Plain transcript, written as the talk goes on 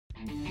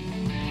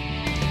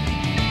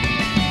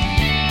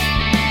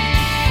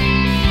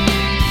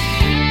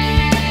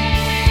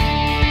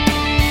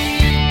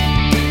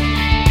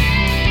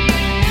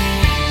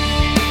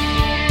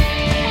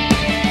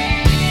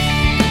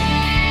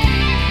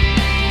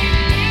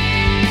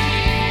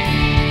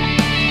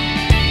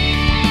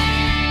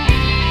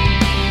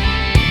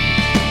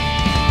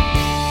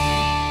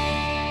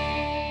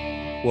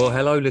Well,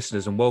 hello,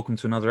 listeners, and welcome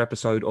to another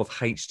episode of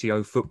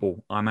HTO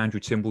Football. I'm Andrew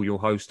Timble, your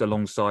host,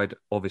 alongside,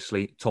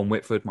 obviously, Tom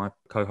Whitford, my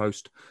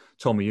co-host.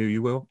 Tom, are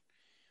you well?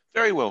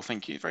 Very well,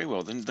 thank you. Very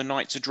well. The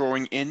nights are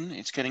drawing in.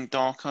 It's getting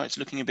darker. It's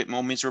looking a bit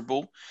more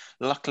miserable.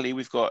 Luckily,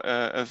 we've got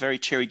a very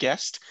cheery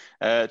guest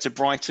to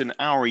brighten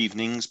our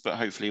evenings, but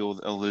hopefully all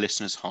the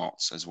listeners'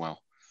 hearts as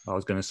well. I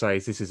was going to say,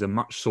 this is a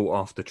much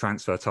sought-after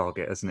transfer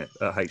target, isn't it,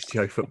 at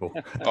HTO Football?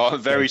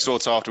 Very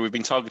sought after. We've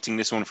been targeting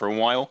this one for a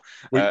while.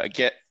 We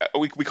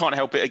can't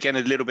help it. Again,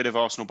 a little bit of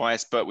Arsenal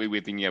bias, but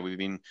we've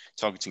been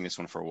targeting this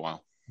one for a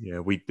while. Yeah,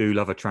 we do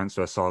love a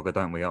transfer saga,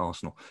 don't we, at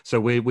Arsenal? So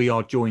we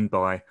are joined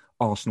by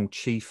Arsenal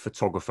chief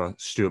photographer,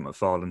 Stuart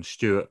McFarlane.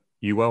 Stuart,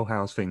 you well?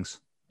 How's things?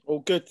 All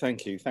good,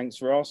 thank you. Thanks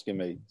for asking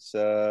me.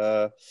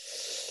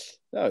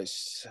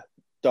 It's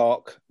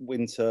dark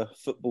winter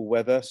football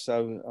weather,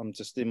 so I'm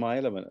just in my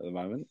element at the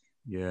moment.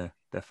 Yeah,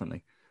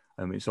 definitely.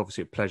 It's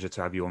obviously a pleasure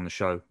to have you on the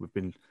show. We've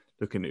been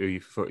looking at you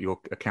for your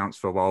accounts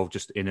for a while,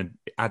 just in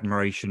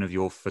admiration of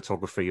your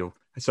photography.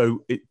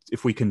 So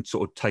if we can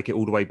sort of take it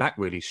all the way back,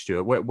 really,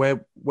 Stuart,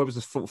 where was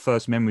the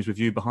first memories with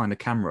you behind the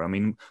camera? I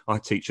mean, I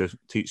teach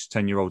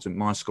 10-year-olds at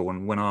my school,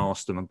 and when I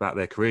ask them about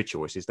their career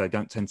choices, they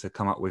don't tend to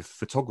come up with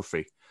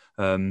photography.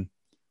 Where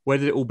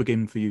did it all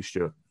begin for you,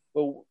 Stuart?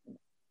 Well,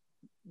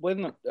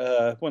 when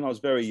I was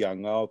very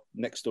young, our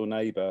next door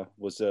neighbour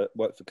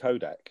worked for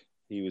Kodak.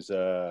 He was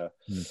a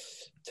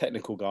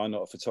technical guy,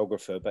 not a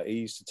photographer, but he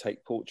used to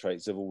take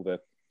portraits of all the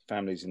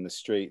families in the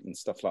street and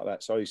stuff like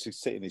that. So I used to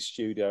sit in his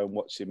studio and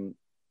watch him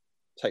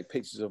take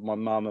pictures of my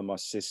mum and my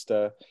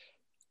sister,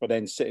 but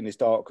then sit in his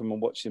darkroom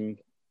and watch him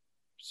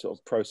sort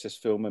of process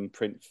film and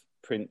print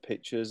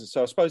pictures.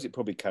 So I suppose it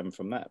probably came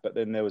from that. But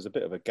then there was a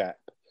bit of a gap.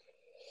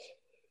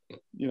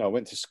 You know, I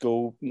went to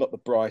school, not the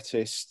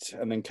brightest,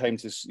 and then came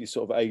to your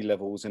sort of A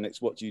levels, and it's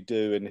what do you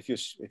do? And if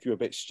you're a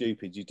bit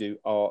stupid, you do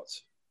art,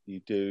 you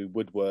do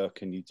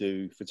woodwork, and you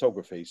do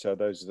photography. So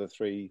those are the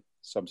three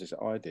subjects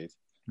that I did.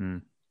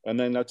 And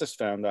then I just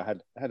found I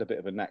had a bit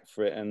of a knack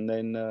for it, and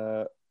then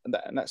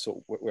that's sort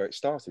of where it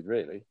started,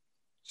 really.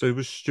 So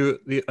was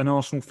Stuart an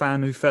Arsenal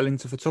fan who fell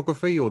into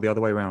photography, or the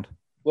other way around?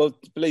 Well,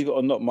 believe it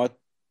or not, my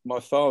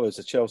father's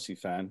a Chelsea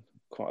fan,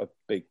 quite a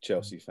big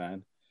Chelsea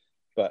fan.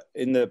 But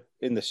in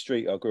the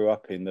street I grew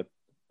up in,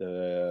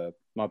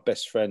 my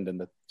best friend and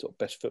the sort of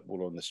best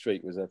footballer on the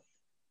street was a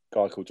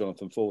guy called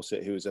Jonathan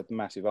Fawcett, who was a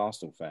massive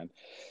Arsenal fan.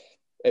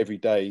 Every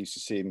day I used to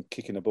see him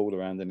kicking a ball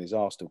around in his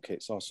Arsenal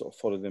kit, so I sort of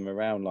followed him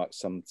around like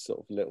some sort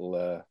of little,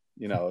 I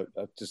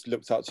just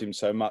looked up to him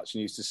so much,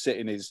 and used to sit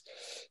in his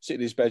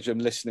bedroom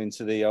listening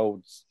to they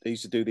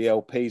used to do the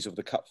LPs of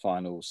the cup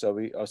finals, so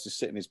I was just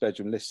sitting in his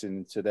bedroom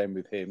listening to them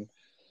with him.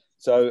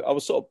 So I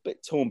was sort of a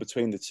bit torn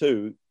between the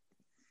two,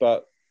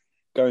 but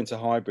going to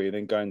Highbury and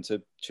then going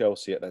to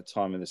Chelsea at that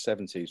time in the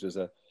 70s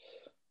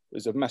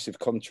was a massive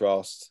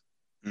contrast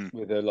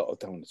with a lot of,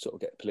 don't want to sort of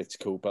get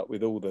political, but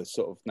with all the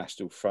sort of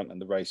National Front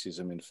and the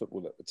racism in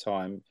football at the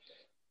time,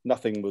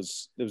 there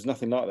was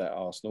nothing like that at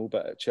Arsenal,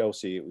 but at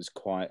Chelsea it was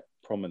quite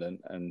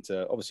prominent, and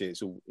obviously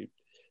it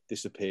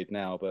disappeared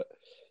now, but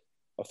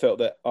I felt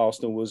that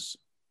Arsenal was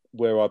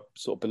where I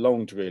sort of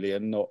belonged really,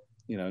 and not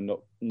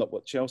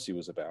what Chelsea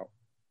was about.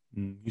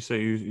 You say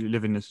you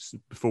live in this,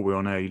 before we're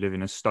on air, you live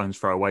in a stone's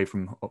throw away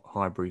from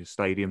Highbury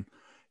Stadium.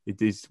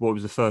 What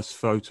was the first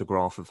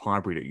photograph of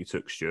Highbury that you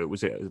took, Stuart?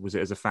 Was it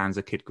as a fan as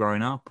a kid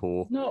growing up,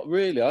 or? Not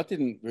really. I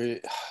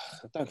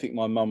don't think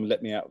my mum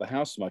let me out of the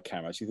house with my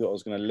camera. She thought I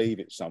was going to leave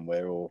it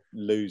somewhere or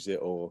lose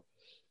it, or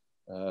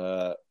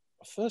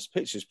first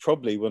pictures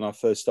probably when I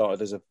first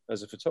started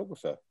as a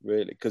photographer,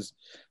 really, because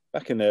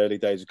back in the early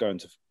days of going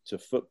to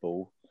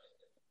football,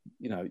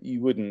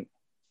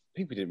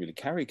 people didn't really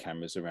carry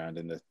cameras around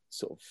in the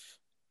sort of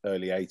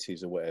early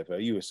 80s or whatever.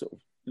 You were sort of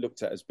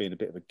looked at as being a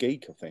bit of a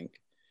geek, I think.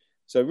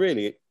 So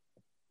really,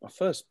 my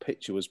first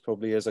picture was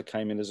probably as I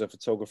came in as a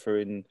photographer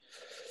I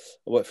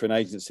worked for an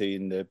agency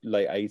in the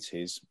late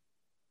 80s.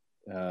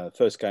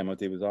 First game I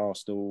did was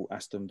Arsenal,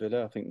 Aston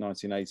Villa, I think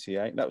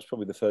 1988. That was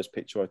probably the first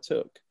picture I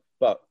took.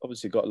 But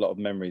obviously got a lot of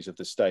memories of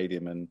the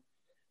stadium and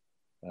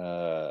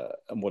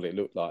what it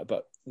looked like.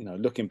 But,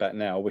 looking back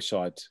now, I wish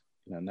I'd,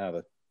 now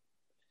the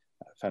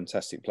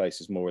fantastic place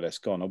is more or less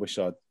gone. I wish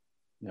I'd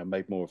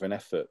made more of an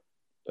effort,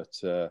 but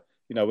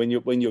when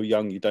you're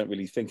young, you don't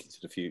really think into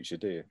the future,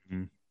 do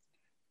you?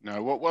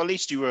 No, well, at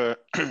least you were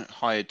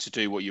hired to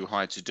do what you were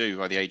hired to do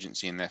by the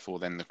agency, and therefore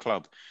then the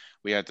club.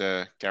 We had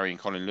Gary and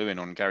Colin Lewin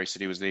on. Gary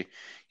said he was the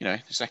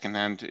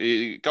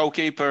second-hand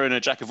goalkeeper and a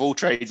jack of all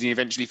trades, and he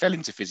eventually fell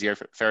into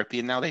physiotherapy,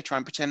 and now they try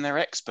and pretend they're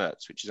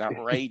experts, which is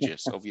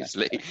outrageous,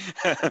 obviously.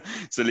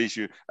 So at least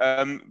you.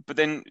 But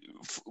then,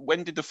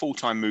 when did the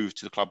full-time move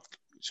to the club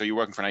so you're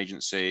working for an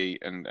agency,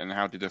 and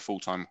how did a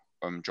full-time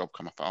job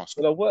come up at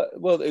Arsenal?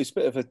 Well, it was a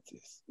bit of a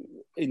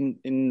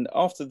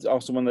after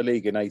Arsenal won the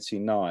league in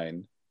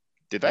 '89.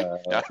 Did they?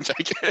 No,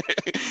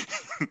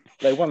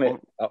 they won it.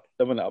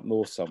 They won it up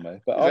north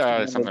somewhere, but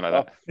after something like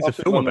that. There's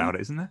a film about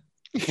it, isn't there?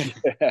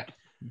 Yeah.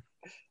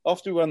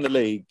 After we won the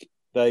league,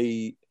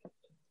 they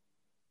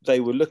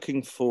were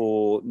looking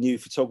for new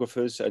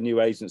photographers, a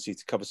new agency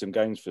to cover some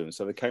games for them.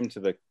 So they came to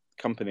the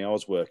company I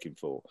was working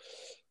for.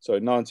 So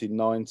in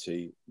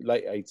 1990,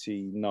 late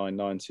 89,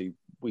 90,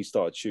 we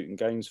started shooting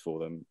games for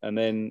them. And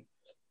then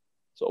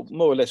sort of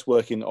more or less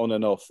working on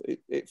and off.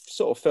 It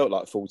sort of felt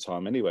like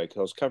full-time anyway, because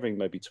I was covering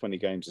maybe 20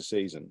 games a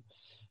season.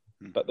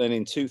 But then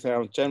in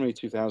January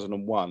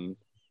 2001,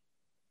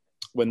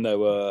 when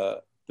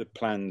the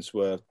plans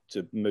were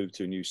to move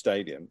to a new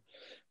stadium,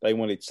 they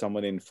wanted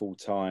someone in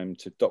full-time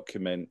to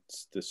document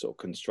the sort of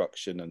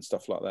construction and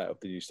stuff like that of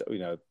the new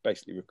stadium,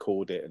 basically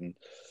record it and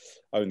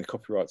own the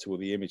copyright to all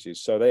the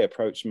images. So they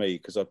approached me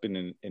because I've been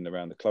in and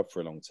around the club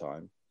for a long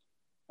time.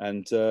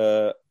 And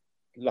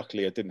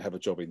luckily I didn't have a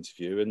job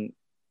interview. And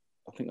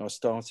I think I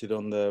started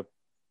on the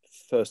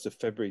 1st of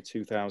February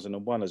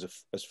 2001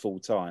 as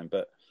full-time.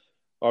 But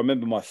I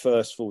remember my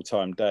first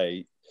full-time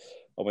day,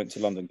 I went to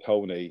London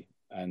Colney,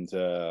 and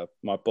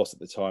my boss at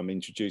the time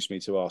introduced me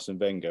to Arsene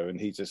Wenger, and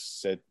he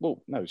just said,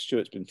 well, no,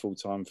 Stuart's been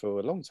full-time for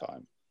a long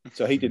time.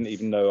 So he didn't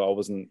even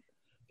know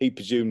he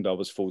presumed I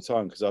was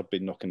full-time because I'd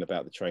been knocking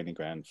about the training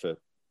ground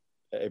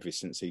ever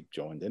since he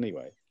joined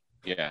anyway.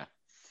 Yeah.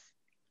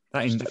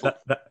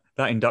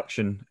 That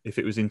induction, if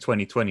it was in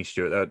 2020,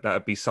 Stuart, that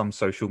would be some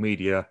social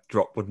media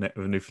drop, wouldn't it,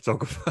 of a new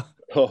photographer?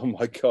 Oh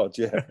my God,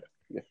 yeah.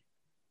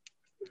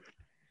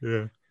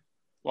 Yeah.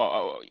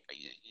 Well,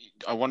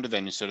 I wonder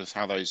then sort of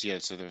how those,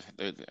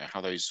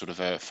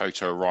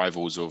 photo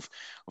arrivals of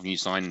new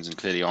signings, and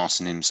clearly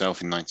Arsene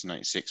himself in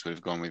 1996 would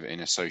have gone with it in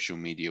a social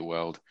media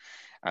world,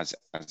 as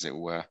it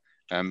were.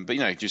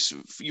 But just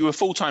you were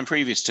full time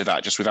previous to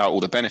that, just without all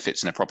the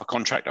benefits and a proper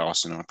contract,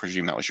 Arsene. I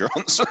presume that was your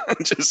answer.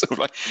 Just sort of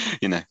like,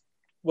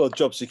 Well,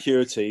 job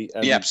security.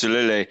 Yeah,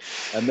 absolutely.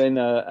 And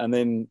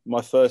then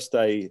my first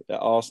day at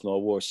Arsenal, I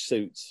wore a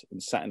suit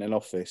and sat in an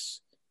office.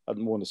 I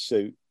hadn't worn a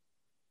suit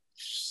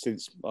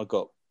since I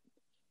got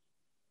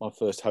my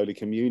first Holy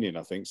Communion,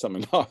 I think,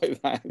 something like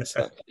that.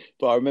 So,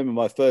 but I remember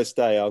my first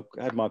day, I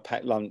had my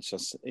packed lunch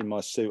in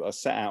my suit. I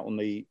sat out on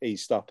the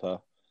East Upper,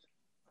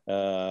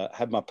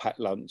 had my packed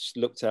lunch,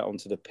 looked out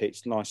onto the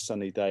pitch, nice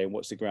sunny day, and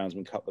watched the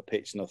groundsman cut the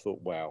pitch. And I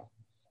thought, wow,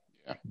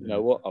 you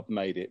know what? I've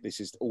made it.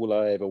 This is all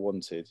I ever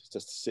wanted,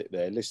 just to sit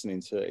there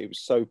listening to it. It was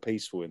so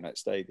peaceful in that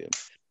stadium.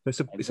 It's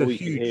all you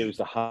could hear was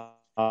the hum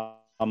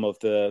of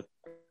the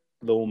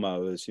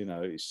lawnmowers.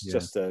 It's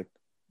just a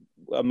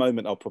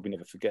moment I'll probably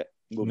never forget.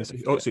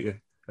 Obviously,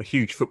 a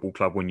huge football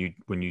club when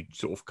you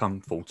sort of come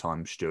full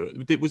time, Stuart.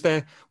 Was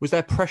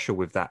there pressure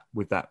with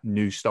that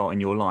new start in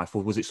your life,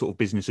 or was it sort of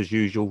business as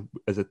usual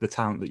as the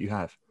talent that you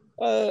have?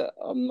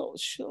 I'm not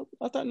sure.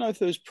 I don't know if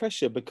there was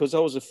pressure because I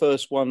was the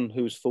first one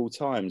who was full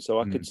time,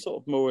 so I could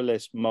sort of more or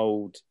less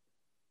mould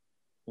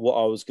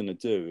what I was going to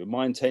do.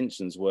 My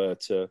intentions were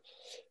to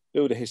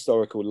build a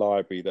historical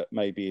library that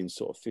maybe in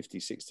sort of 50,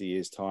 60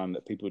 years time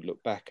that people would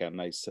look back at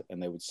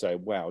and they would say,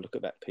 wow, look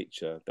at that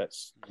picture.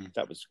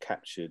 That was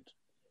captured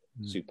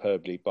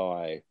superbly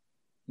by,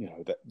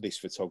 this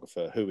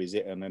photographer. Who is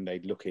it? And then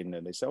they'd look in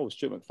and they say, oh,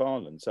 Stuart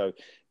McFarlane. So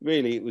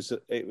really it was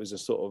a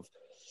sort of,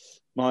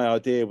 my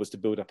idea was to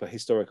build up a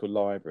historical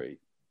library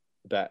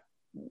that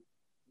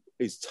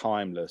is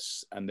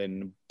timeless. And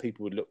then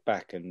people would look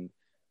back and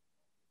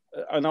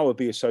I would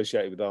be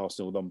associated with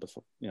Arsenal long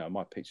before,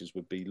 my pictures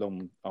would be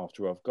long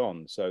after I've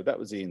gone. So that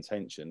was the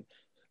intention.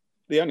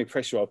 The only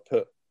pressure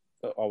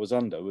I was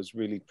under was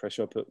really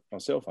pressure I put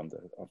myself under,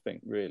 I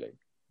think, really.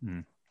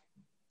 Mm.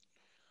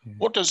 Yeah.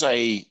 What does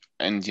we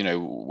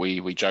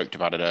joked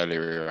about it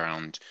earlier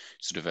around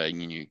sort of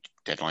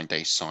deadline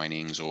day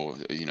signings or,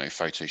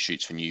 photo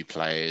shoots for new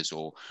players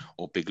or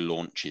big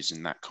launches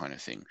and that kind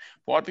of thing.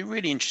 What I'd be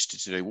really interested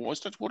to do,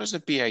 what does a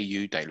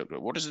BAU day look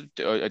like? What does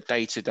a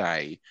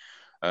day-to-day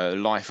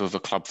life of a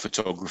club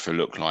photographer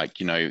look like,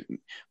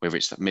 whether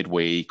it's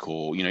midweek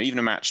or, even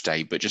a match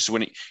day, but just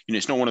when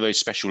it's not one of those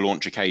special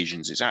launch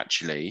occasions, it's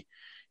actually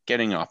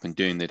getting up and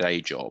doing the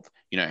day job.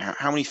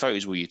 How many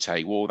photos will you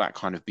take? What will that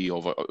kind of be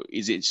of?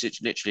 Is it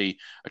literally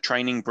a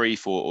training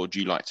brief or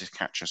do you like to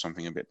capture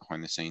something a bit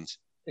behind the scenes?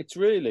 It's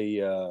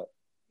really,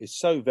 it's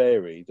so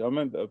varied. I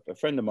remember a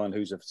friend of mine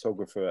who's a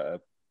photographer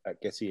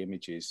at Getty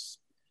Images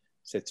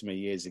said to me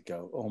years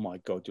ago, oh my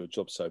God, your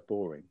job's so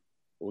boring.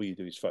 All you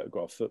do is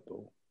photograph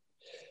football.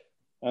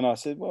 And I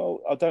said, well,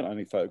 I don't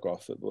only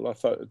photograph football. I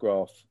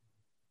photograph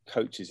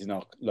coaches in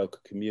our local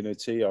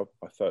community. I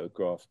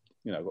photograph,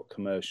 got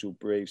commercial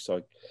briefs.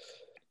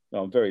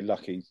 I'm very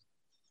lucky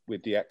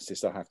with the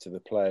access I have to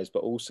the players, but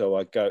also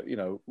I go,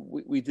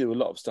 we do a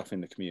lot of stuff in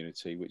the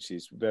community, which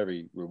is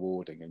very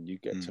rewarding. And you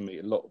get to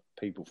meet a lot of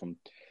people from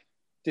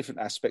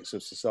different aspects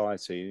of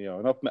society,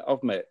 and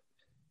I've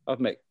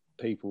met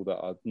people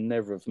that I'd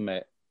never have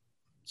met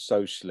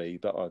socially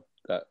that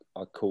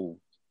I call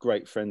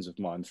great friends of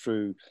mine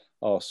through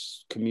our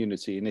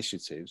community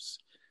initiatives.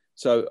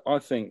 So I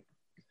think,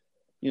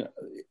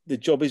 the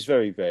job is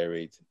very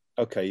varied.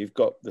 Okay, you've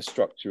got the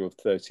structure of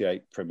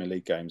 38 Premier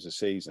League games a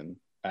season,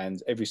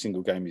 and every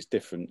single game is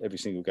different. Every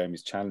single game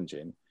is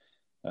challenging.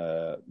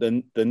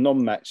 The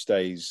non-match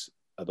days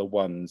are the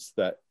ones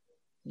that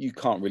you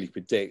can't really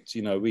predict.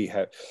 We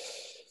have,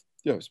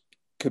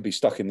 could be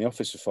stuck in the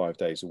office for 5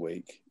 days a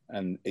week,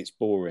 and it's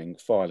boring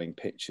filing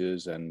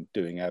pictures and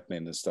doing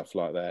admin and stuff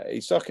like that.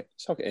 It's like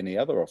any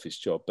other office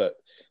job, but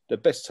the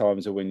best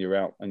times are when you're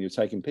out and you're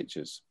taking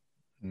pictures.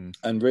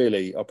 And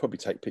really, I'll probably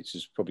take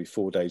pictures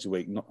 4 days a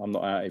week. I'm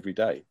not out every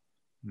day.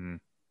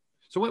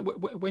 So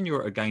when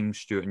you're at a game,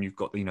 Stuart, and you've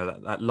got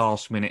that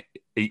last minute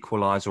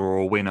equaliser or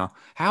a winner,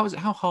 how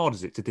hard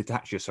is it to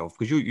detach yourself?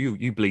 Because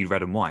you bleed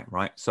red and white,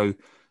 right? So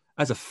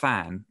as a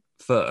fan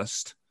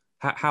first,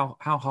 how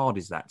hard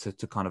is that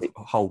to kind of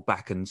hold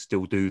back and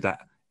still do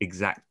that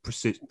exact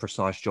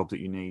precise job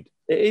that you need?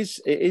 It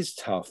is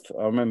tough.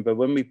 I remember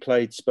when we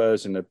played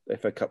Spurs in the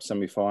FA Cup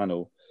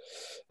semi-final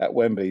at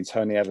Wembley,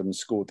 Tony Adams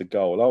scored the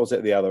goal. I was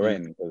at the other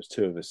end. There was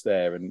two of us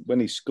there, and when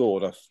he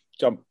scored, I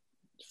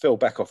fell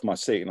back off my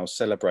seat and I was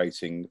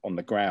celebrating on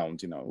the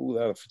ground. All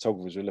the other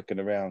photographers were looking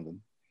around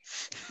and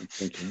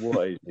thinking,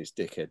 "What is this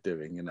dickhead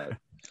doing?" And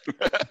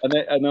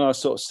then I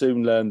sort of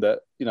soon learned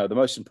that the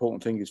most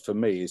important thing is for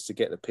me is to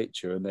get the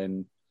picture, and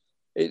then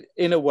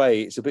in a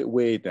way it's a bit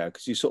weird now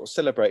because you sort of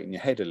celebrate in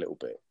your head a little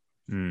bit,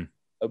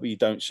 but you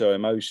don't show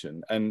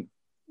emotion, and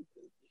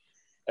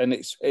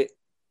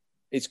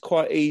it's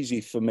quite easy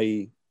for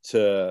me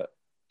to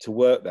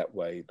work that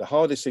way. The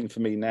hardest thing for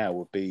me now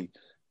would be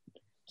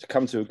to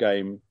come to a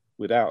game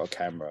without a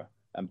camera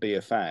and be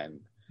a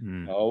fan.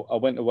 I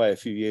went away a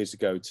few years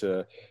ago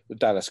to the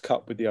Dallas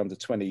Cup with the under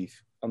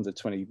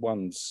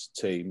 21s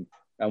team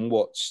and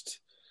watched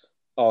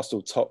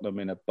Arsenal Tottenham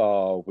in a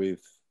bar with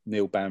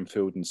Neil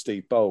Banfield and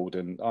Steve Bold,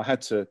 and I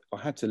had to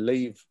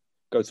leave,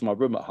 go to my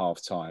room at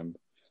half time.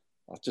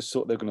 I just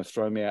thought they were going to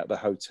throw me out of the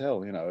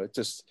hotel.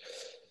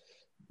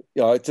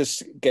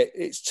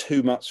 It's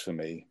too much for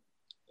me.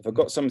 If I've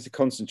got something to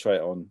concentrate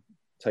on,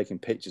 taking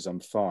pictures, I'm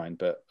fine.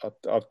 But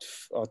I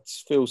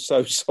feel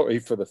so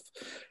sorry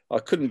I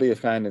couldn't be a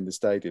fan in the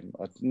stadium.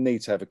 I'd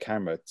need to have a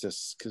camera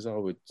just because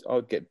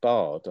I'd get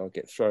barred. I'd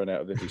get thrown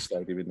out of every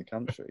stadium in the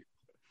country.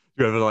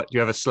 Do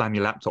you ever slam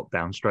your laptop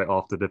down straight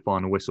after the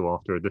final whistle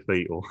after a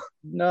defeat, or?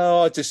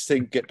 No, I just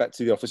think get back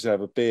to the office and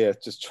have a beer,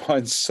 just try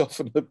and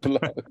soften the blow.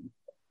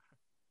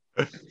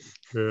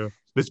 Yeah,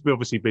 there's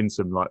obviously been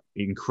some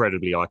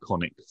incredibly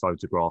iconic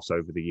photographs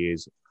over the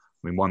years.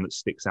 I mean, one that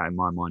sticks out in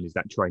my mind is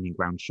that training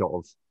ground shot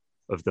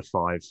of the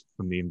five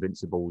from the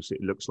Invincibles. It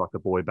looks like a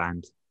boy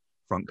band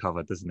front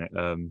cover, doesn't it?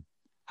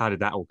 How did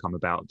that all come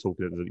about?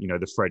 Talking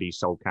of the Freddie,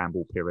 Sol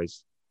Campbell,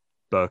 Pires,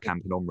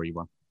 Bergkamp, and Omri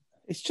one.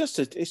 It's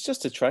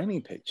just a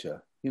training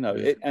picture,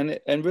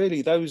 and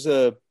really those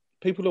are,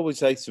 people always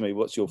say to me,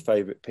 "What's your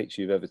favourite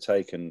picture you've ever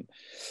taken?"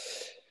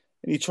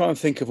 And you try and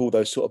think of all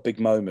those sort of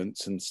big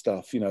moments and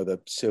stuff, the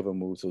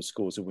Silverwater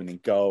scores a winning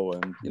goal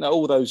and,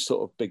 all those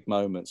sort of big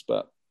moments.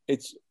 But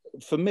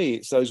for me,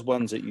 it's those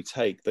ones that you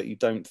take that you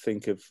don't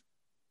think have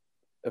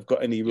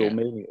got any real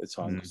meaning at the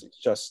time, because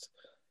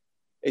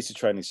it's a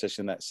training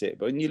session, that's it.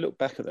 But when you look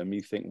back at them,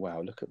 you think,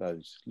 wow, look at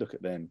those, look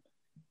at them.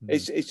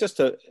 It's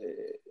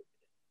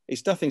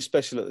nothing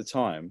special at the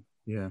time.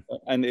 Yeah.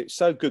 And it's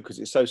so good because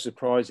it's so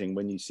surprising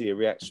when you see a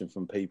reaction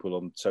from people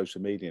on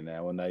social media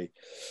now, and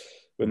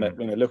when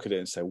they look at it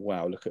and say,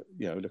 "Wow, look at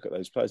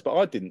those players." But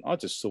I didn't. I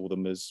just saw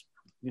them as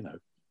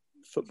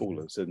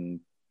footballers and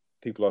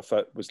people I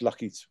was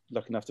lucky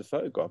enough to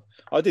photograph.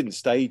 I didn't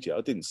stage it.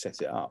 I didn't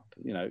set it up.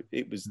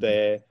 It was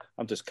there.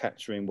 I'm just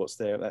capturing what's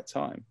there at that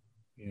time.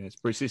 Yeah,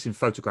 it's in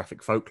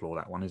photographic folklore,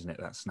 that one, isn't it?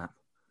 That snap.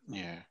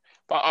 Yeah,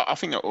 but I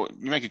think that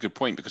you make a good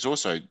point, because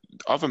also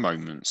other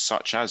moments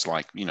such as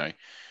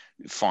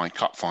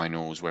cup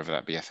finals, whether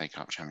that be FA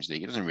Cup, Champions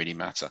League, it doesn't really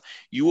matter.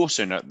 You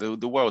also know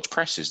the world's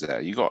press is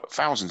there. You've got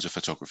thousands of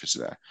photographers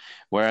there.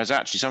 Whereas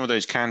actually some of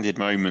those candid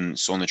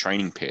moments on the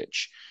training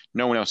pitch,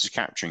 no one else is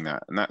capturing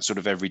that. And that sort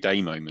of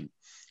everyday moment,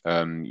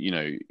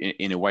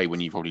 in a way,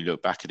 when you probably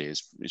look back at it,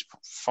 is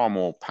far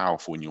more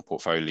powerful in your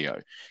portfolio,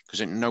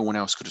 because no one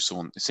else could have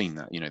seen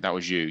that. That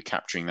was you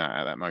capturing that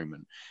at that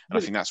moment. And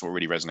I think that's what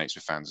really resonates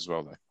with fans as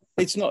well, though.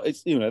 It's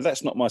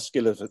that's not my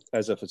skill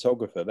as a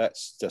photographer.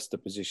 That's just the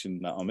position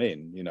that I'm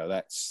in.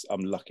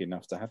 I'm lucky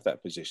enough to have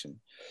that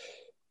position.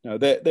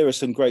 There are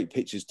some great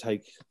pictures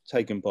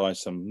taken by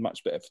some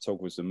much better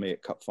photographers than me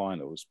at cup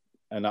finals,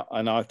 and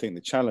I think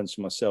the challenge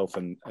for myself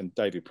and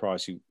David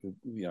Price, who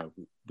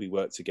we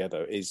work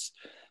together, is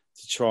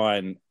to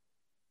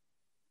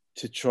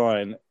try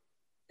and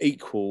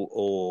equal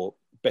or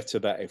better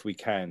that if we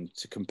can,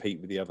 to compete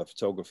with the other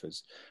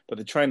photographers. But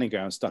the training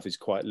ground stuff is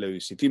quite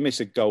loose. If you miss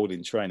a goal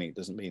in training, it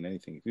doesn't mean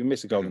anything. If you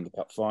miss a goal in the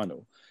cup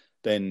final,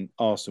 then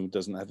Arsenal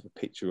doesn't have a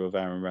picture of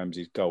Aaron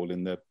Ramsey's goal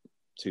in the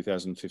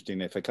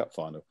 2015 FA Cup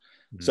final.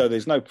 So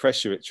there's no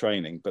pressure at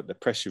training, but the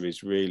pressure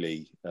is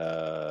really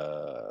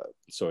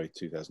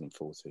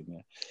 2014.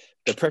 Yeah,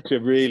 the pressure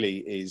really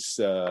is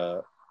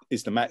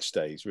is the match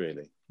days,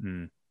 really.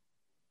 Mm.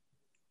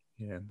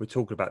 Yeah, we're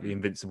talking about the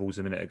Invincibles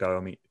a minute ago.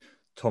 I mean,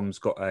 Tom's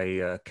got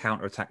a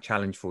counter-attack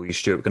challenge for you,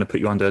 Stuart. We're going to put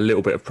you under a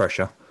little bit of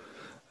pressure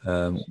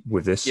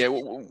with this. Yeah,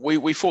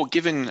 we thought,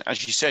 given,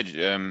 as you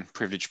said,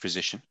 privileged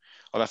position,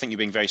 although I think you're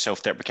being very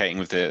self-deprecating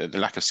with the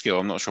lack of skill.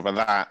 I'm not sure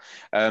about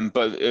that.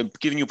 But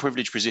given your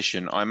privileged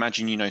position, I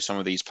imagine you know some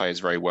of these players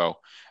very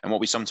well. And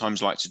what we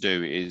sometimes like to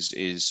do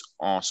is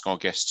ask our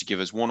guests to give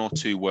us one or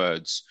two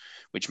words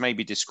which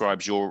maybe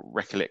describes your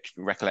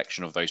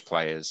recollection of those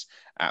players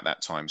at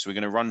that time. So we're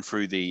going to run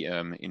through the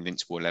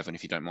Invincible 11,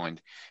 if you don't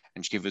mind,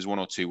 and just give us one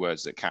or two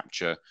words that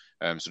capture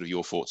sort of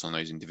your thoughts on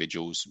those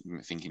individuals,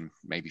 thinking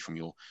maybe from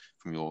your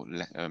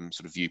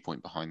sort of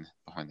viewpoint behind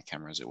the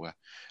camera, as it were.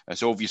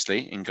 So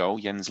obviously, in goal,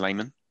 Jens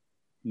Lehmann.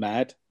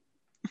 Mad.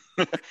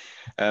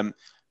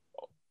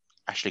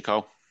 Ashley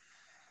Cole.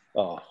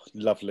 Oh,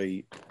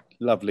 lovely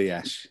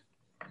Ash.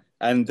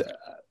 And,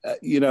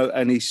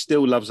 and he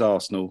still loves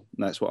Arsenal.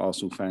 And that's what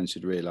Arsenal fans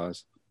should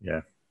realise.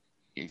 Yeah.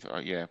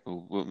 Yeah,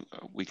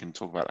 we can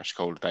talk about Ashley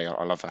Cole today.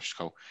 I love Ashley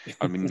Cole.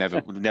 I mean,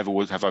 never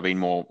have I been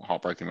more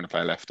heartbroken when a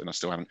player left, and I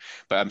still haven't.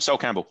 But Sol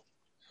Campbell.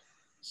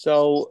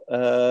 So,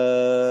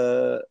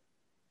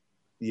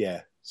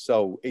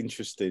 Sol,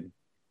 interesting.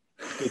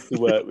 Good to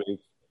work with.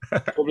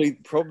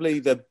 Probably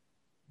the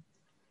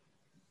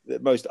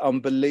most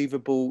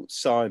unbelievable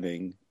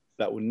signing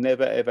that will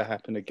never, ever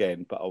happen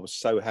again. But I was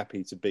so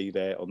happy to be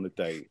there on the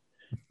day.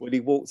 When he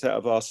walked out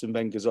of Arsene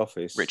Wenger's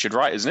office. Richard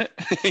Wright, isn't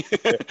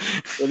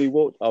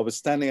it? I was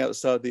standing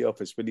outside the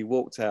office. When he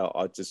walked out,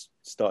 I just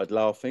started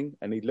laughing.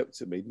 And he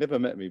looked at me, never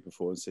met me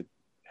before, and said,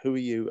 "Who are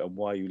you and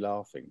why are you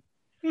laughing?"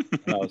 And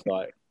I was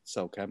like,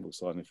 Sol Campbell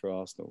signing for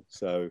Arsenal.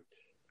 So,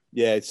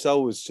 yeah,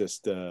 Sol was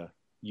just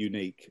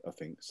unique, I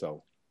think,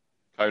 Sol.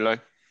 Colo,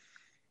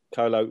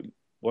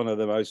 one of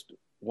the most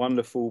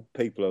wonderful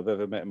people I've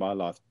ever met in my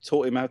life. I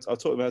taught him how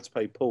to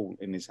play pool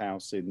in his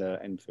house in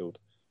Enfield.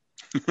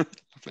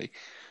 Lovely.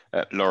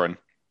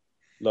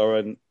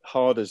 Lauren,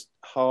 hard as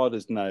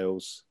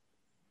nails.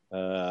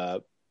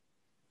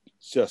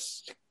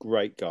 Just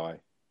great guy.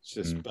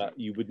 But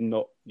you would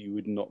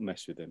not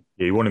mess with him.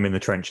 Yeah, you want him in the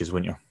trenches,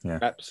 wouldn't you? Yeah,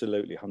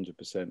 absolutely,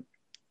 100%.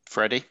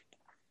 Freddie.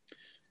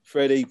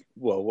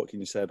 Well, what can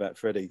you say about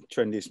Freddie?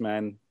 Trendiest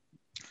man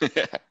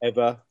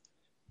ever.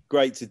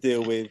 Great to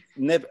deal with.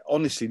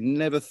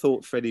 Never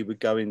thought Freddie would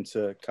go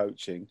into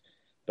coaching,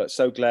 but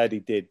so glad he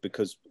did,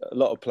 because a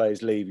lot of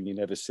players leave and you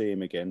never see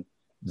him again.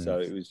 So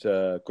it was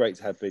great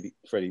to have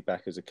Freddie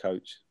back as a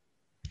coach.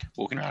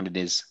 Walking around in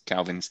his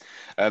Calvins.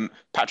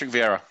 Patrick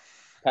Vieira.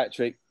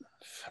 Patrick,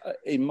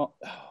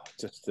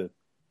 just a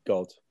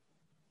god.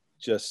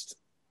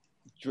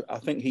 I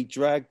think he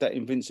dragged that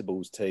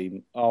Invincibles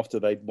team after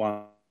they'd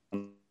won.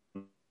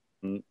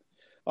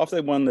 After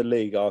they won the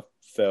league, I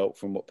felt,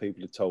 from what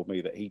people had told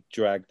me, that he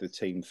dragged the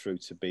team through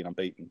to being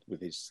unbeaten with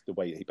the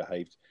way he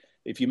behaved.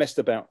 If you messed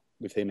about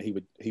with him, he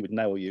would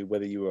nail you,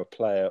 whether you were a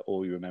player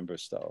or you were a member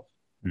of staff.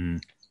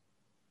 Mm.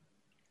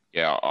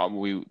 Yeah,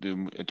 we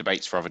do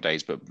debates for other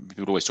days, but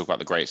people always talk about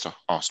the greatest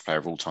Arsenal player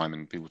of all time,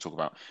 and people talk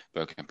about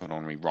Bergkamp and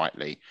Henry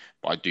rightly.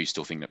 But I do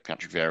still think that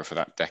Patrick Vieira for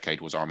that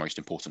decade was our most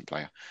important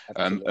player.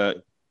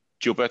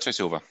 Gilberto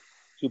Silva.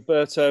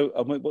 What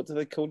do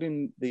they call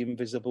him? The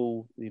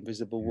invisible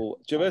wall.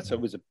 Gilberto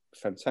was a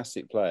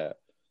fantastic player.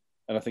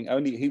 And I think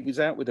he was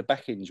out with a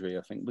back injury.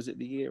 I think, was it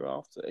the year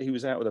after? He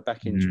was out with a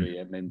back injury,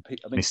 and then I think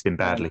missed him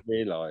badly.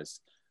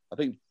 I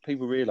think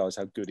people realised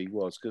how good he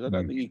was, because I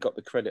don't think he got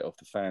the credit of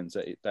the fans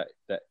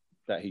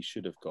that he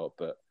should have got.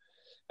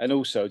 And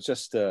also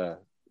just had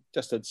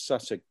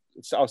such a.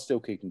 I'll still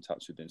keep in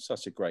touch with him.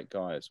 Such a great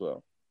guy as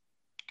well.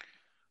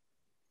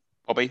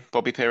 Bobby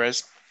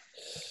Perez.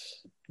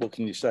 What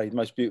can you say? The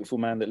most beautiful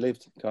man that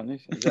lived, can't you?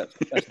 That's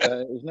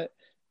isn't it?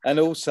 And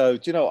also,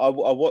 do you know,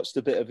 I watched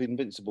a bit of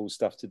Invincible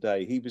stuff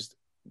today. He was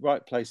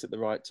right place at the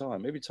right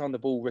time. Every time the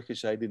ball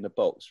ricocheted in the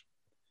box,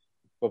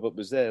 Robert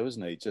was there,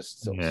 wasn't he?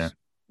 Just sort of,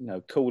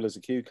 cool as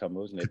a cucumber,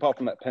 wasn't he? Apart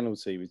from that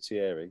penalty with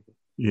Thierry.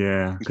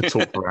 Yeah, could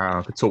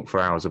talk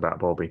for hours about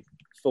Bobby.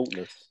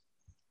 Faultless.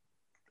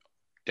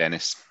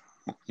 Dennis,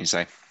 what can you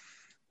say?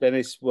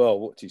 Dennis, well,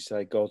 what do you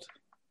say? God,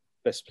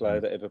 best player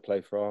that ever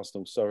played for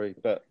Arsenal. Sorry,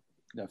 but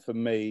for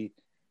me,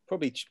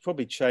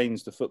 probably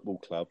changed the football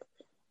club.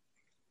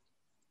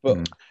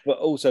 But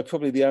also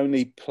probably the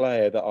only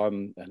player that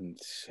and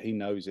he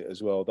knows it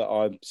as well, that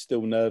I'm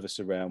still nervous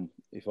around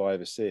if I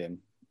ever see him.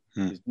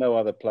 There's no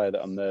other player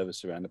that I'm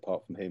nervous around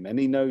apart from him. And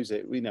he knows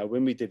it.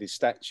 When we did his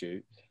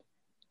statue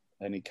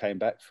and he came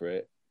back for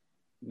it,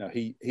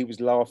 he was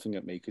laughing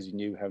at me because he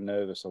knew how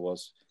nervous I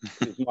was.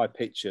 It was my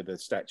picture the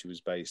statue was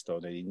based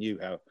on, and he knew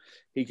how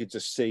he could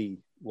just see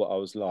what I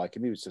was like,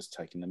 and he was just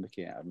taking the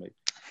mickey out of me.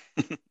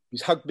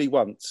 He's hugged me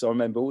once. I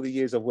remember all the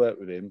years I've worked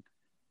with him.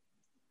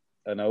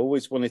 And I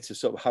always wanted to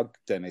sort of hug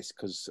Dennis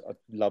because I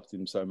loved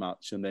him so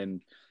much. And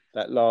then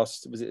that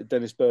was it a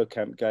Dennis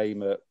Bergkamp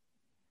game at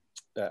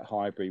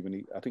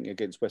Highbury I think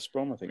against West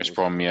Brom, West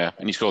Brom, yeah.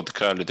 And he scored the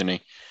curler, didn't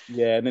he?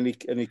 Yeah, and then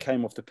he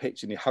came off the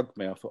pitch and he hugged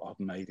me. I thought, I've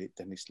made it.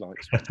 Dennis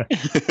likes me.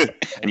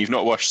 And you've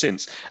not watched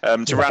since.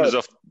 To round us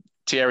off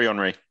Thierry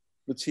Henry.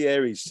 But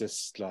Thierry's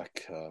just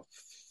like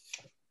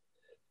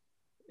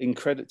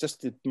incredible,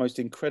 just the most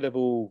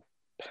incredible,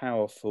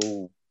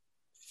 powerful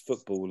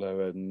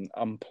footballer and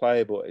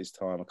unplayable at his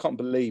time. I can't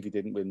believe he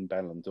didn't win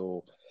Ballon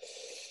d'Or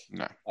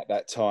at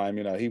that time.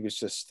 You know, he was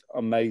just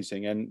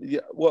amazing. And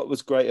what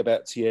was great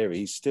about Thierry,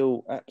 he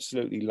still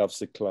absolutely loves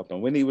the club.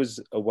 And when he was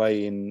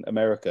away in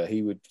America,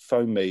 he would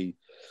phone me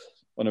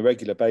on a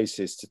regular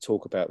basis to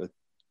talk about the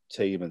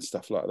team and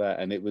stuff like that.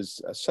 And it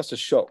was such a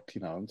shock.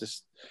 You know, I'm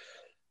just,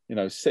 you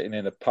know, sitting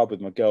in a pub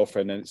with my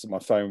girlfriend and my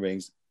phone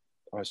rings.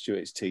 Hi, Stuart,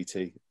 it's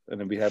TT. And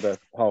then we have a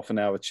half an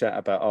hour chat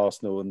about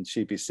Arsenal and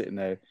she'd be sitting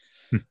there.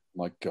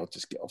 My God,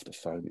 just get off the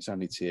phone. It's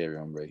only Thierry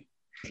Henry.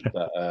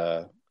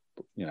 But,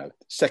 you know,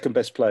 second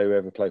best player who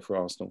ever played for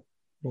Arsenal.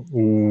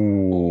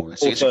 Ooh.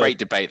 It's a great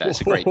debate.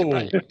 That's a great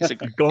debate.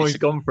 He's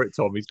gone for it,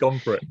 Tom. He's gone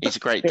for it. It's a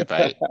great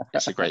debate.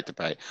 It's a great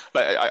debate.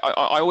 But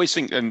I always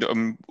think,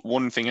 and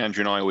one thing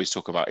Andrew and I always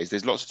talk about is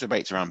there's lots of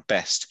debates around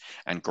best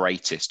and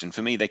greatest. And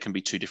for me, they can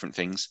be two different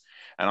things.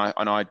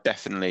 And I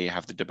definitely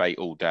have the debate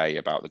all day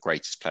about the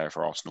greatest player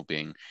for Arsenal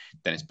being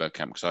Dennis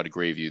Bergkamp, because I'd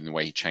agree with you in the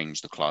way he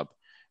changed the club.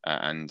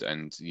 And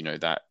you know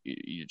that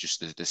you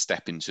just the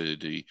step into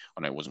I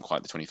know it wasn't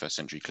quite the 21st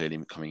century,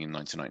 clearly coming in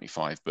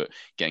 1995, but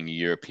getting a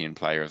European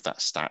player of that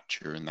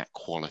stature and that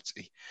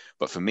quality.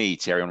 But for me,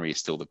 Thierry Henry is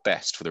still the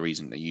best for the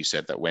reason that you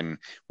said, that when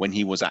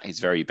he was at his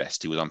very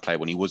best, he was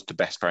unplayable. When he was the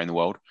best player in the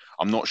world,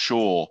 I'm not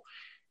sure,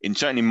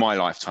 certainly in my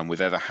lifetime,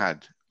 we've ever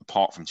had,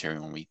 apart from Thierry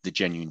Henry, the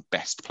genuine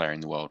best player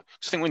in the world.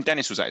 So I think when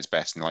Dennis was at his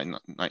best in like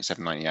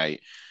 97,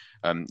 98,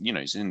 you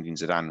know, Zinedine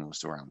Zidane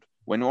was around.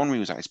 When Henry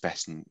was at his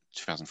best in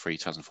 2003,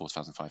 2004,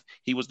 2005,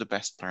 he was the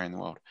best player in the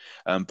world.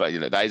 But you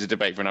know, that is a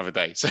debate for another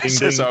day. So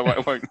I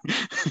won't.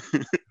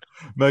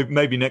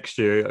 Maybe next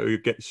year we'll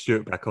get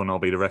Stuart back on. I'll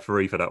be the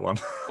referee for that one.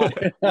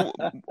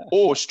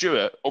 or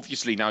Stuart,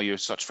 obviously now you're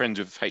such friends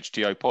with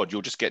HTO Pod,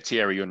 you'll just get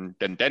Thierry and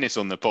Dennis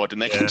on the pod,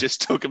 and they can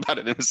just talk about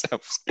it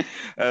themselves.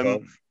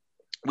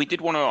 We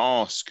did want to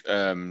ask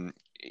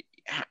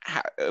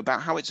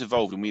about how it's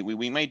evolved, and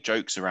we made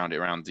jokes around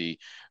the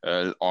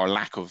our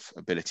lack of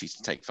ability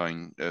to take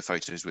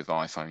photos with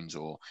iPhones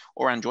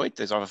or Android.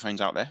 There's other phones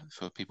out there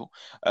for people,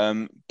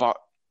 but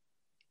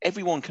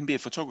everyone can be a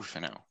photographer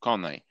now,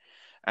 can't they?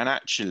 And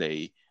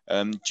actually,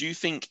 do you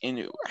think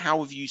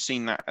how have you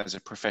seen that as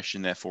a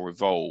profession therefore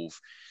evolve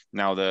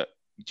now? That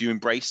do you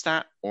embrace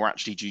that, or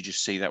actually do you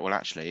just see that, well,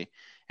 actually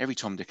every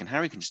Tom, Dick and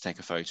Harry can just take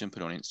a photo and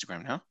put it on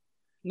Instagram now?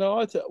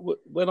 No,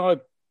 when I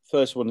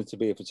first wanted to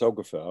be a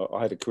photographer,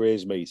 I had a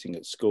careers meeting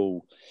at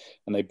school,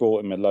 and they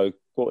brought in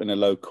a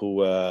local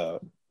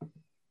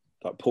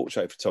like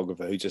portrait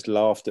photographer who just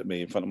laughed at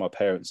me in front of my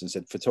parents and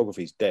said,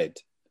 "Photography's dead."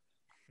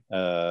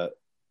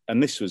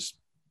 And this was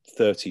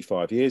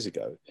 35 years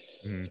ago.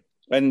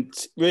 And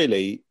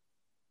really,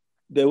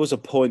 there was a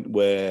point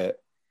where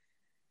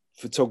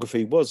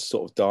photography was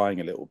sort of dying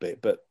a little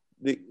bit, but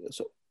the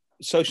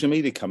social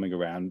media coming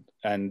around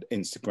and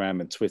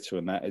Instagram and Twitter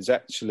and that is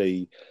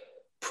actually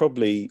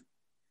probably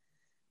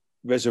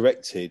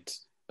resurrected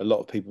a lot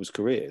of people's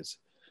careers.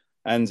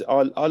 And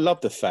I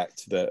love the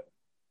fact that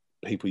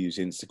people use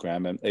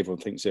Instagram and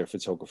everyone thinks they're a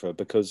photographer,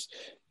 because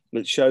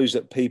it shows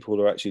that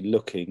people are actually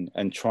looking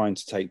and trying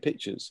to take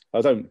pictures.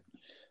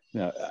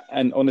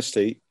 And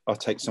honestly, I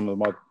use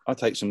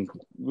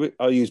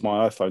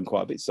my iPhone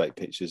quite a bit to take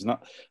pictures, and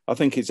I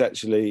think it's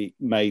actually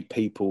made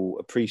people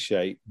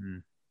appreciate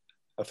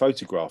a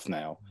photograph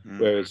now,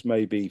 whereas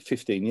maybe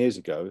 15 years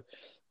ago,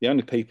 the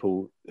only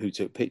people who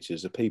took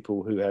pictures are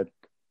people who had,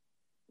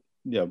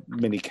 you know,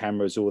 mini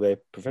cameras, or they're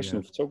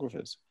professional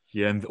photographers.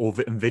 Yeah, then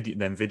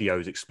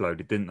videos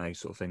exploded, didn't they,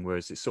 sort of thing.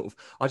 Whereas it's sort of,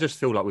 I just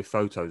feel like with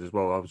photos as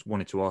well,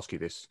 wanted to ask you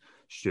this,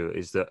 Stuart,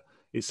 is that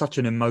it's such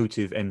an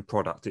emotive end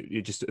product.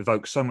 It just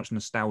evokes so much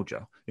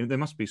nostalgia. You know, there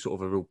must be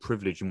sort of a real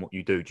privilege in what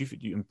you do. Do you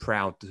feel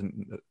proud,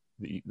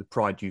 the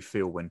pride you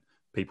feel when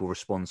people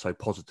respond so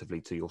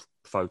positively to your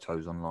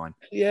photos online?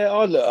 Yeah,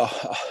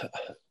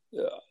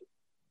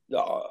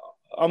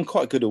 I'm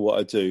quite good at what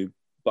I do,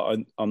 but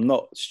I'm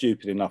not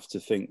stupid enough to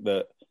think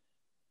that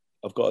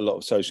I've got a lot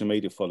of social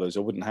media followers.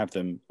 I wouldn't have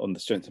them on the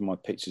strength of my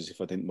pictures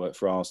if I didn't work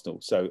for Arsenal.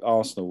 So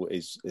Arsenal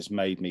has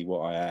made me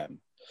what I am.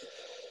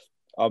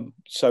 I'm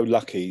so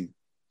lucky,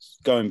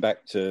 going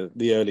back to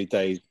the early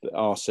days, that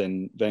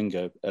Arsene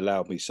Wenger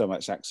allowed me so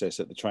much access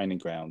at the training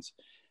grounds.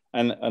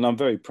 And I'm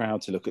very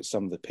proud to look at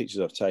some of the pictures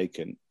I've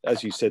taken.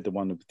 As you said, the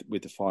one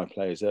with the 5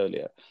 players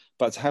earlier.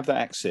 But to have that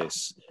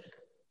access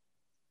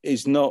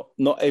is not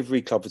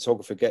every club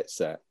photographer gets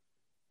that.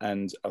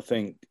 And I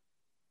think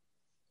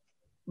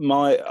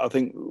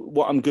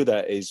what I'm good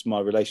at is my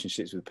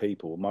relationships with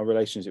people. My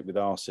relationship with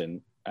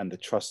Arsene and the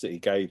trust that he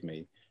gave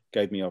me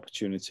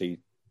opportunity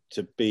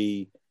to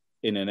be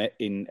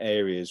in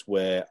areas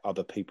where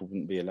other people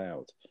wouldn't be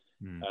allowed.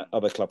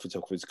 Other club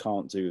photographers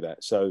can't do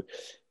that. So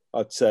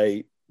I'd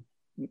say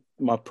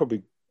my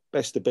probably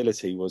best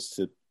ability was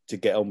to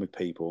get on with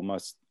people. My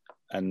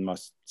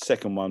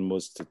second one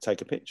was to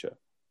take a picture.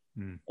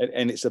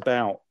 And it's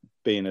about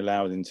being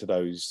allowed into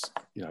those,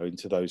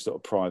 into those sort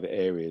of private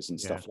areas and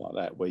stuff like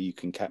that, where you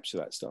can capture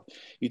that stuff.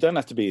 You don't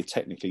have to be a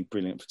technically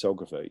brilliant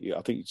photographer.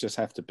 I think you just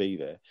have to be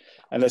there.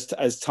 And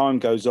as time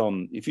goes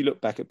on, if you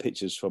look back at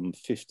pictures from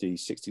 50,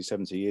 60,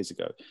 70 years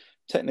ago,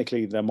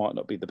 technically they might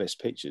not be the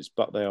best pictures,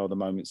 but they are the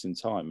moments in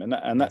time.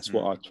 And that's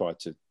what I try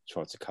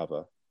to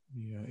cover.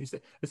 Yeah,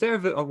 has there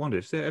ever? I wonder,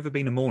 has there ever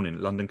been a morning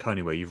at London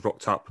Coney where you've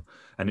rocked up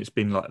and it's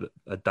been like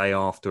a day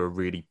after a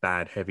really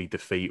bad, heavy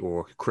defeat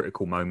or a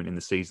critical moment in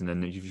the season,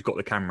 and you've got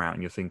the camera out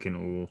and you're thinking,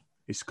 "Oh,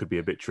 this could be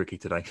a bit tricky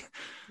today."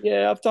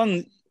 Yeah, I've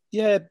done.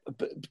 Yeah,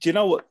 but do you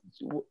know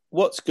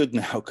what's good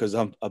now? Because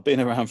I've been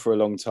around for a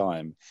long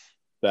time.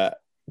 That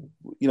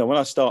when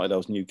I started, I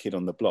was a new kid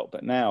on the block,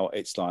 but now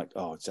it's like,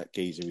 oh, it's that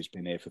geezer who's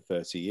been here for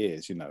 30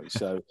 years.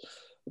 So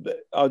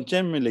I'm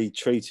generally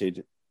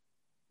treated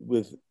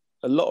with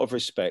a lot of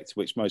respect,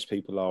 which most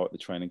people are at the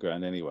training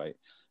ground anyway.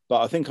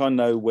 But I think I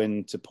know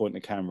when to point the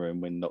camera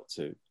and when not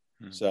to.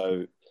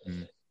 So,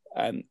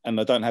 and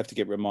I don't have to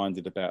get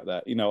reminded about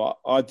that.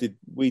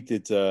 We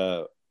did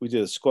a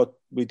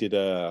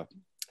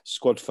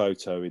squad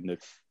photo in the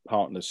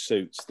partners'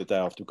 suits the day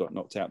after we got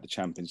knocked out of the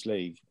Champions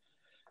League.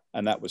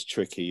 And that was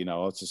tricky. I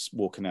was just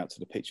walking out to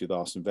the pitch with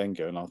Arsene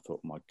Wenger, and I thought,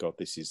 my God,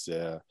 this is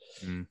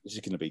going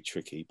to be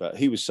tricky. But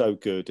he was so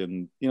good,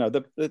 and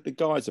the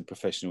guys are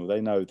professional.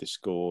 They know the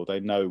score. They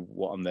know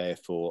what I'm there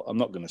for. I'm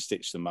not going to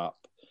stitch them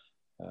up.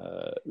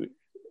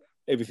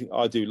 Everything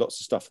I do, lots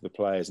of stuff for the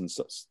players, and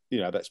such.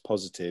 That's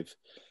positive.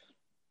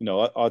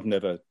 I'd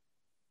never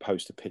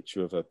post a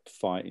picture of a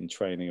fight in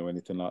training or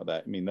anything like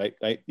that. I mean,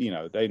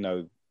 they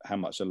know how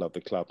much I love the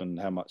club and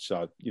how much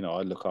I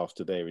look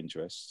after their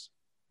interests.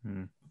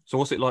 So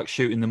what's it like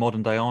shooting the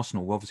modern day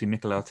Arsenal? Well, obviously,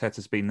 Mikel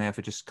Arteta's been there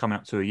for just coming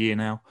up to a year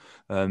now.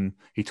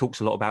 He talks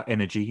a lot about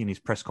energy in his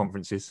press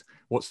conferences.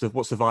 What's the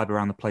vibe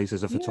around the place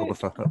as a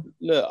photographer?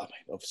 Look, I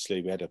mean,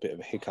 obviously we had a bit of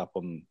a hiccup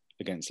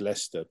against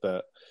Leicester,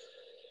 but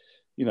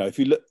if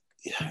you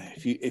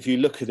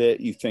look at it,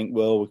 you think,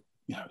 well,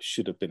 it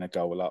should have been a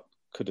goal up,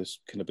 could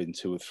have been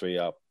 2 or 3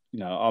 up.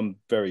 I'm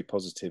very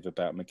positive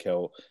about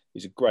Mikel.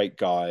 He's a great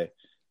guy.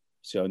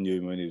 So I knew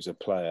him when he was a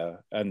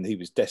player, and he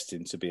was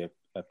destined to be a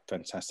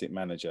fantastic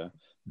manager.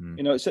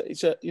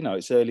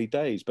 It's early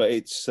days, but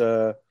it's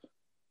a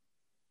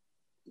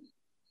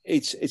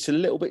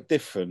little bit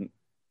different.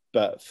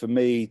 But for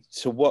me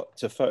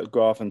to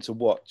photograph and to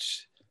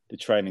watch the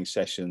training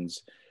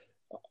sessions,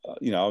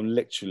 I'm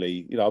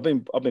literally, I've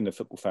been a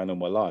football fan all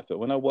my life, but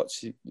when I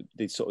watch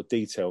the sort of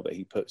detail that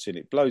he puts in,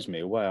 it blows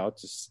me away.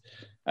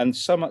 And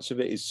so much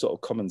of it is sort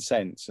of common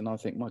sense, and I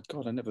think, my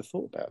God, I never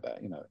thought about that.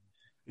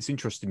 It's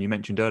interesting. You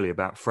mentioned earlier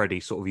about Freddie.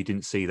 Sort of, you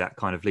didn't see that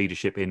kind of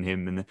leadership in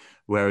him, and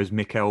whereas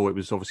Mikel, it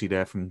was obviously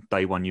there from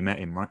day one you met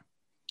him, right?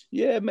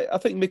 Yeah, I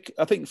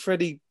think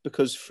Freddie,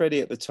 because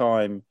Freddie at the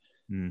time,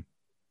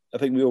 I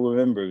think we all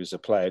remember he was a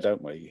player,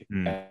 don't we?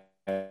 And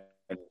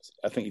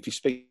I think if you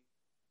speak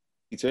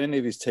to any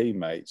of his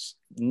teammates,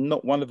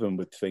 not one of them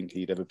would think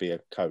he'd ever be a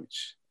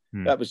coach.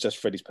 That was just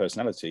Freddie's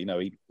personality.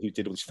 He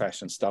did all this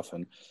fashion stuff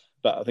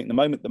But I think the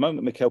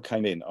moment Mikel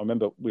came in, I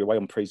remember we were away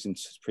on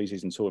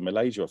pre-season tour in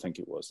Malaysia, I think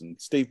it was, and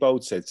Steve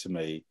Bold said to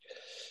me,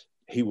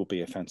 he will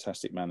be a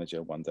fantastic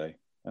manager one day.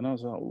 And I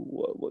was like,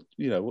 what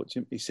do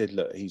you... He said,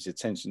 look, he's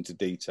attention to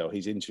detail.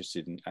 He's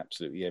interested in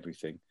absolutely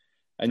everything.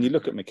 And you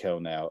look at Mikel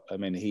now, I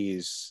mean,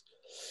 he's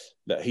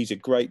a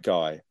great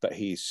guy, but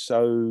he's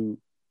so...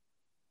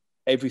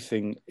 He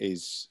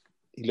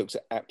looks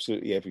at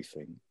absolutely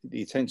everything.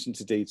 The attention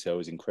to detail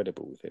is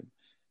incredible with him.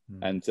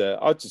 And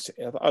I just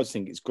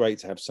think it's great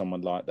to have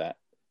someone like that.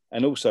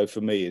 And also for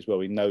me as well,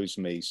 he knows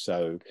me.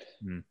 So,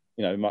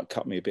 he might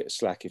cut me a bit of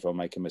slack if I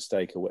make a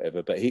mistake or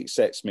whatever, but he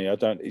accepts me.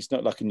 It's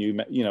not like when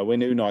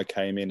Unai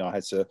came in, I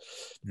had to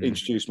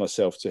introduce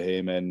myself to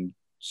him and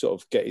sort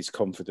of get his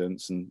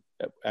confidence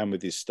and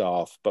with his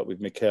staff. But with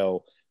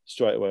Mikel,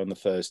 straight away on the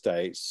first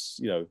day,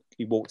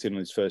 he walked in on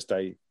his first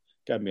day,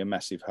 gave me a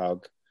massive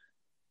hug.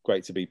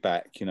 Great to be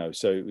back,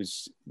 so it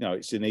was,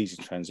 it's an easy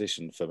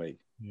transition for me.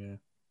 Yeah.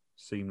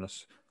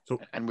 Seamless.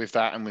 And with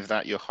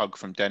that, your hug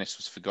from Dennis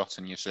was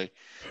forgotten. You see,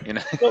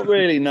 Not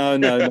really. No.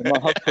 My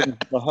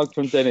hug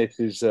from Dennis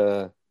is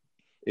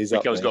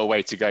Mikel's got a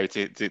way to go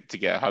to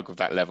get a hug of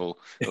that level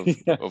of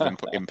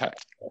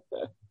impact.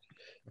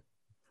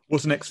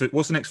 What's next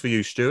for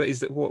you,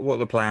 Stuart? What are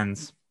the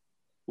plans?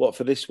 What,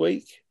 for this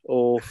week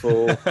or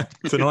for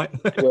tonight?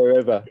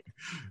 Wherever.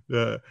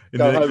 Go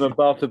home and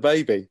bath the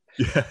baby.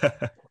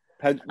 Yeah.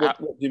 What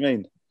do you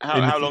mean?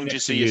 How long do you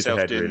see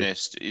yourself doing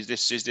this? Is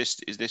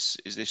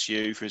this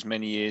you for as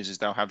many years as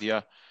they'll have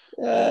you?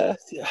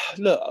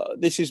 Look,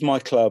 this is my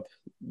club.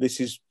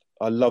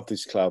 I love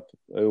this club.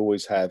 I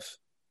always have,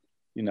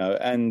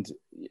 and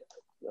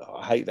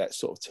I hate that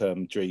sort of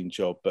term, dream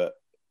job, but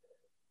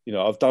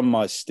I've done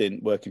my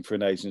stint working for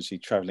an agency,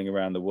 traveling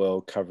around the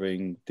world,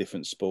 covering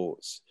different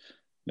sports.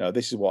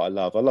 This is what I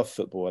love. I love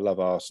football. I love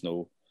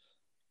Arsenal.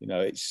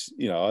 I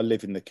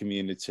live in the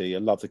community. I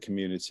love the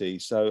community.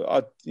 So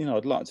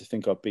I'd like to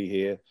think I'd be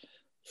here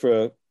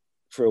for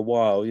for a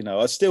while. You know,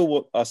 I still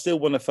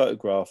want to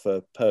photograph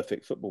a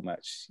perfect football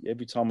match.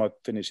 Every time I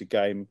finish a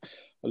game,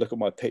 I look at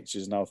my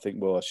pictures and I'll think,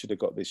 well, I should have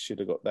got this, should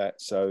have got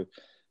that. So,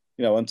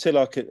 you know, until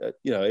I could,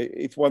 you know,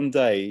 if one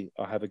day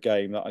I have a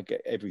game that I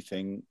get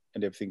everything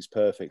and everything's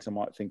perfect, I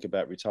might think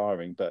about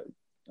retiring, but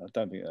I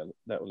don't think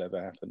that will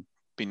ever happen.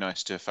 Be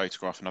nice to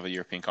photograph another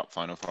European Cup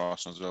final for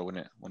Arsenal as well,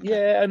 wouldn't it?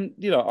 Yeah, and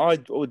you know, I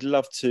would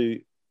love to,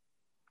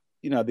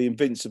 you know, the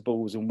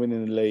Invincibles and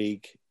winning the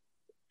league.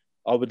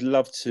 I would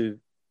love to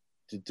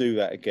do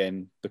that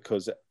again,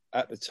 because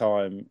at the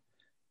time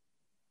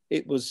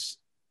it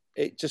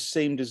just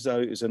seemed as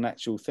though it was a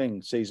natural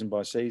thing season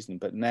by season.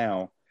 But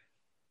now,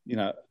 you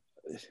know,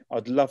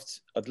 I'd love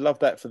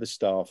that for the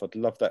staff. I'd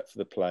love that for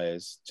the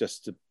players,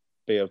 just to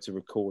be able to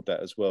record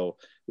that as well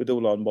with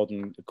all our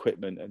modern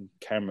equipment and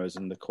cameras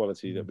and the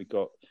quality that we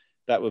got.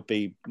 That would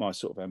be my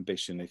sort of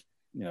ambition. If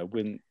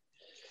win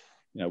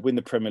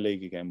the Premier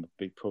League again would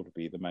be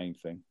probably the main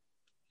thing.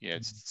 Yeah,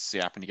 to see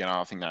it happen again.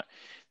 I think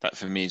that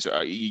for me is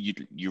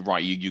you're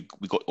right.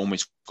 We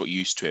almost got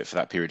used to it for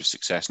that period of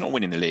success. Not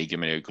winning the league, I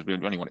mean, because we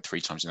only won it 3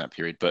 times in that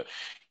period, but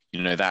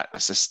you know, that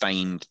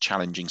sustained,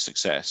 challenging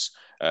success.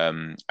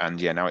 And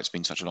yeah, now it's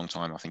been such a long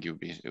time. I think it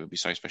would be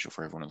so special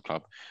for everyone in the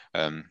club.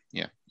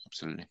 Yeah,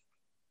 absolutely.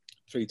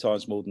 3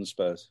 times more than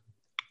Spurs.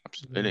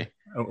 Absolutely.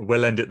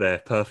 We'll end it there.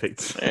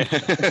 Perfect.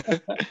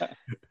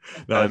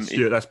 No,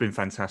 Stuart, that's been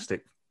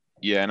fantastic.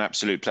 Yeah, an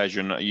absolute pleasure.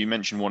 And you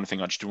mentioned one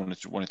thing I just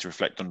wanted to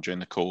reflect on during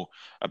the call,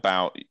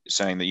 about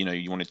saying that, you know,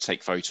 you wanted to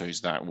take photos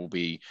that will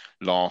be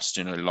last,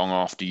 you know, long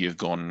after you've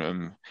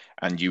gone,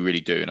 and you really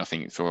do. And I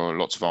think for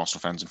lots of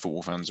Arsenal fans and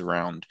football fans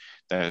around,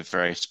 they're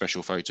very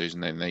special photos,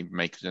 and then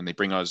they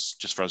bring us,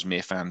 just for us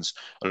mere fans,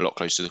 a lot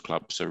closer to the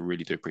club. So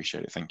really do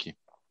appreciate it. Thank you.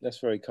 That's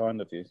very kind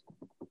of you.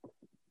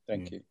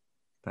 Thank you.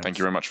 Thank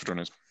you very much for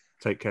joining us.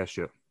 Take care,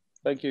 Stuart.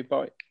 Thank you.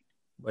 Bye.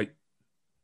 Bye.